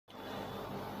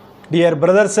Dear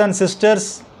brothers and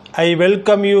sisters, I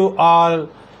welcome you all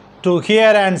to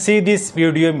hear and see this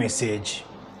video message.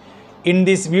 In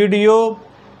this video,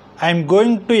 I am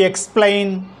going to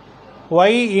explain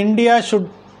why India should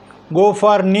go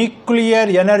for nuclear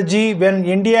energy when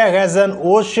India has an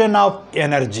ocean of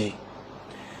energy.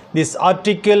 This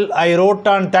article I wrote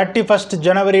on 31st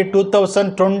January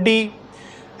 2020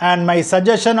 and my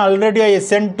suggestion already I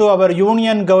sent to our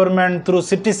union government through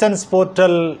citizens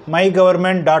portal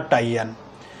mygovernment.in.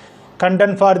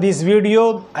 Content for this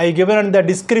video I given in the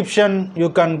description,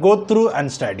 you can go through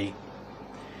and study.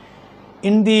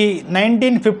 In the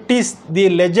 1950s, the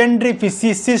legendary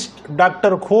physicist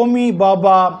Dr. Homi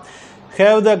Bhabha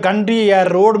gave the country a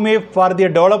roadmap for the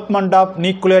development of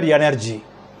nuclear energy.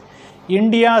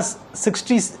 India's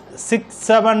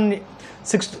 6,780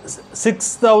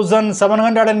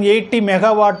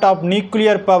 megawatt of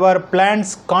nuclear power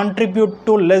plants contribute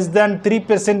to less than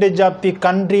 3% of the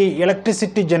country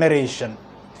electricity generation.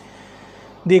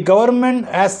 The government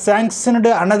has sanctioned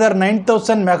another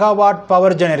 9,000 megawatt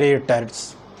power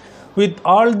generators. With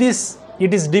all this,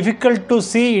 it is difficult to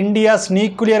see India's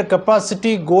nuclear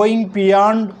capacity going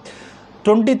beyond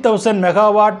 20,000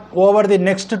 megawatt over the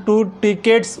next 2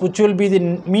 decades, which will be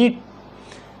the meet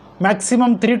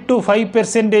maximum 3 to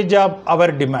 5% of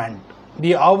our demand.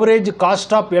 The average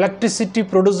cost of electricity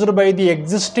produced by the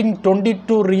existing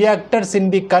 22 reactors in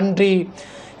the country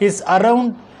is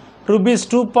around rupees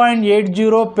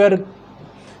 2.80 per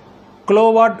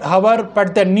kilowatt hour,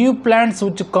 but the new plants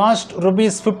which cost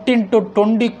rupees 15 to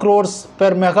 20 crores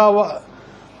per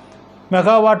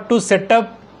megawatt to set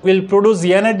up will produce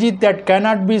energy that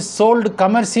cannot be sold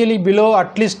commercially below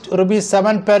at least rupees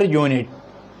 7 per unit.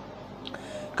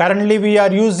 Currently, we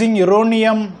are using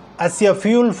uranium as a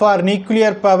fuel for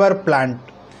nuclear power plant.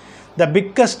 The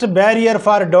biggest barrier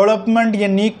for development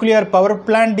in nuclear power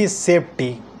plant is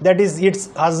safety, that is its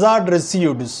hazard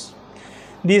residues.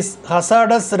 These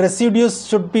hazardous residues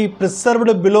should be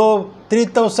preserved below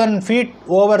 3000 feet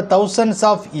over thousands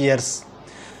of years.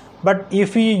 But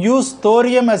if we use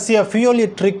thorium as a fuel,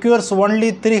 it requires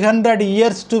only 300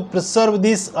 years to preserve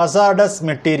these hazardous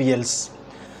materials.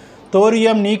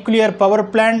 Thorium nuclear power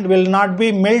plant will not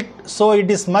be melt, so it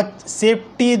is much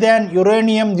safer than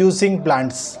uranium using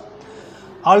plants.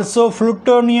 Also,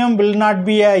 plutonium will not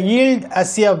be a yield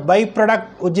as a byproduct,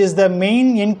 which is the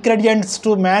main ingredients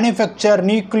to manufacture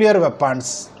nuclear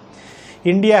weapons.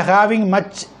 India having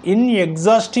much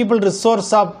inexhaustible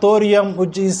resource of thorium,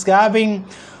 which is having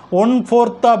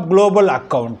 1/4 of global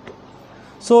account.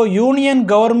 So, Union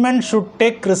government should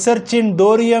take research in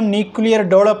thorium nuclear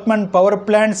development power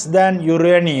plants than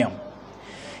uranium.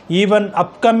 Even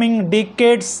upcoming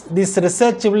decades, this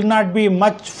research will not be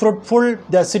much fruitful.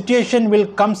 The situation will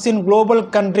come in global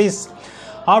countries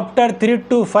after 3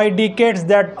 to 5 decades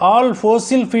that all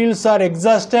fossil fuels are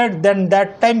exhausted. Then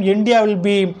that time India will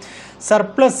be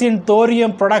surplus in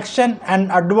thorium production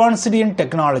and advanced in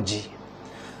technology.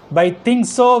 By think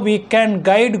so, we can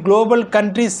guide global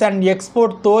countries and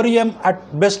export thorium at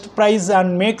best price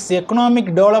and makes economic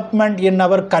development in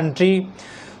our country.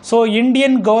 So,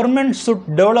 Indian government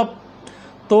should develop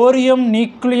thorium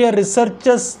nuclear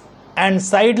researches and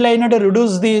sideline to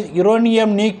reduce the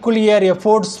uranium nuclear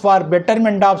efforts for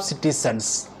betterment of citizens.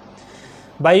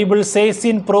 Bible says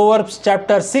in Proverbs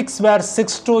chapter 6 verse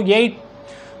 6 to 8,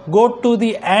 "Go to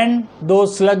the end, thou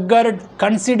sluggard,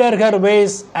 consider her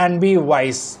ways and be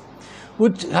wise,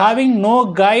 which having no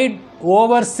guide,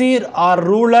 overseer or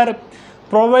ruler,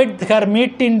 provide her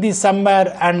meat in the summer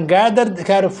and gather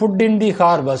her food in the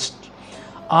harvest."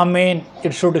 Amen.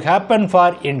 It should happen for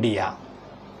India.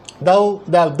 Though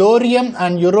the thorium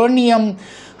and uranium,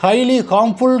 highly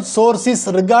harmful sources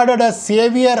regarded as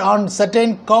savior on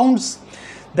certain counts,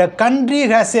 the country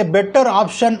has a better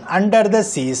option under the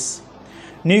seas.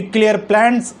 Nuclear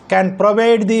plants can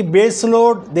provide the base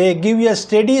load. They give a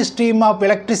steady stream of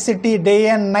electricity day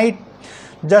and night,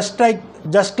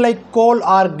 just like coal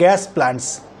or gas plants.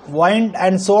 Wind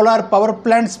and solar power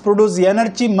plants produce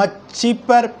energy much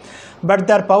cheaper, but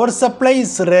their power supply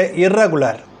is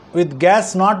irregular, with gas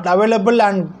not available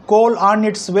and coal on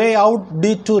its way out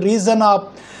due to reason of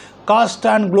cost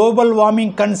and global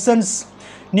warming concerns.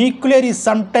 Nuclear is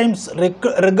sometimes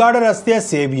regarded as the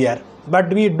savior, but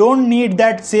we don't need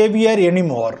that savior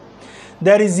anymore.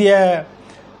 There is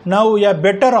now a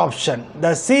better option.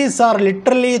 The seas are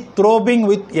literally throbbing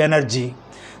with energy.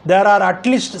 There are at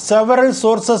least several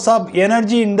sources of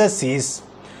energy in the seas.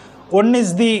 One is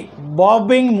the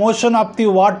bobbing motion of the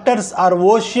waters or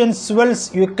ocean swells.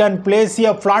 You can place a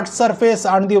flat surface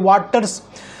on the waters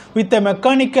with a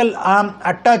mechanical arm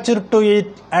attached to it,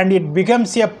 and it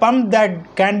becomes a pump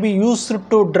that can be used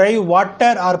to drive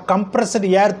water or compressed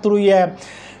air through a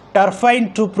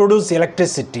turbine to produce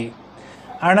electricity.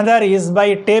 Another is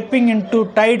by tapping into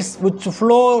tides which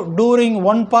flow during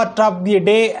one part of the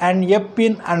day and up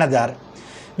in another.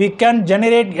 We can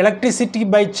generate electricity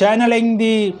by channeling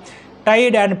the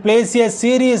tide and place a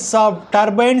series of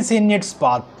turbines in its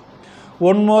path.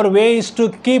 One more way is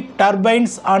to keep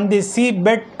turbines on the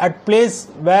seabed at place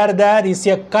where there is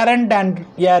a current and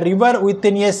a river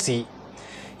within a sea.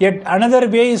 Yet another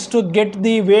way is to get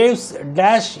the waves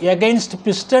dash against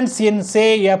pistons in,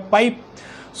 say, a pipe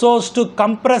so as to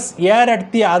compress air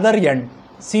at the other end.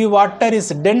 Sea water is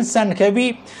dense and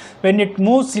heavy. When it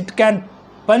moves, it can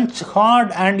punch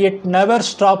hard and it never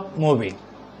stop moving.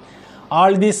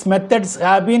 All these methods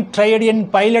have been tried in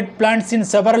pilot plants in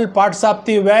several parts of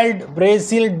the world: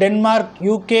 Brazil, Denmark,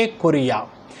 UK, Korea.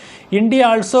 India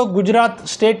also, Gujarat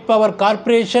State Power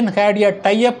Corporation had a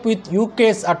tie-up with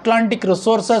UK's Atlantic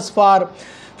Resources for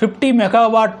 50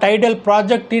 megawatt tidal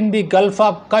project in the Gulf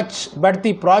of Kutch, but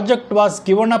the project was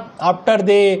given up after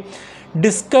they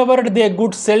discovered they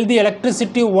could sell the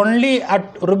electricity only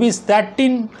at rupees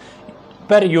 13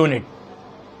 per unit.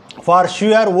 For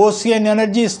sure, ocean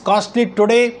energy is costly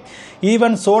today.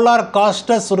 Even solar cost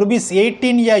us rupees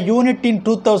 18 a unit in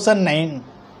 2009.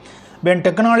 When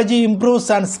technology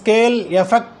improves and scale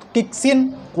effect kicks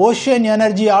in, ocean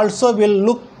energy also will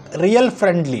look real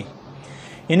friendly.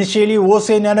 Initially,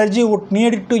 ocean energy would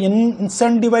need to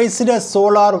incentivize the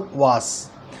solar was.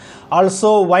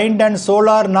 Also, wind and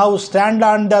solar now stand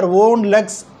on their own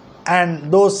legs,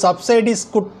 and those subsidies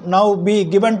could now be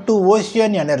given to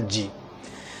ocean energy.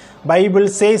 Bible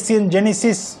says in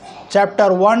Genesis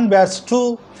chapter 1 verse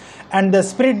 2, and the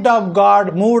Spirit of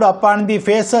God moved upon the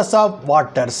faces of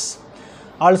waters.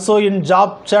 Also in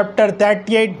Job chapter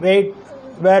 38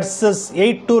 verses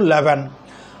 8 to 11,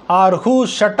 or who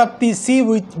shut up the sea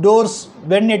with doors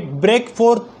when it brake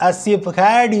forth as if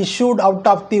had issued out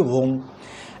of the womb,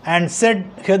 and said,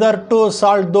 hitherto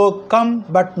shalt thou come,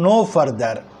 but no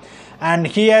further, and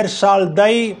here shall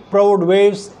thy proud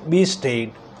waves be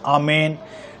stayed. Amen.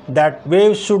 That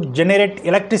waves should generate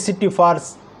electricity for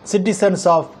citizens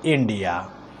of India.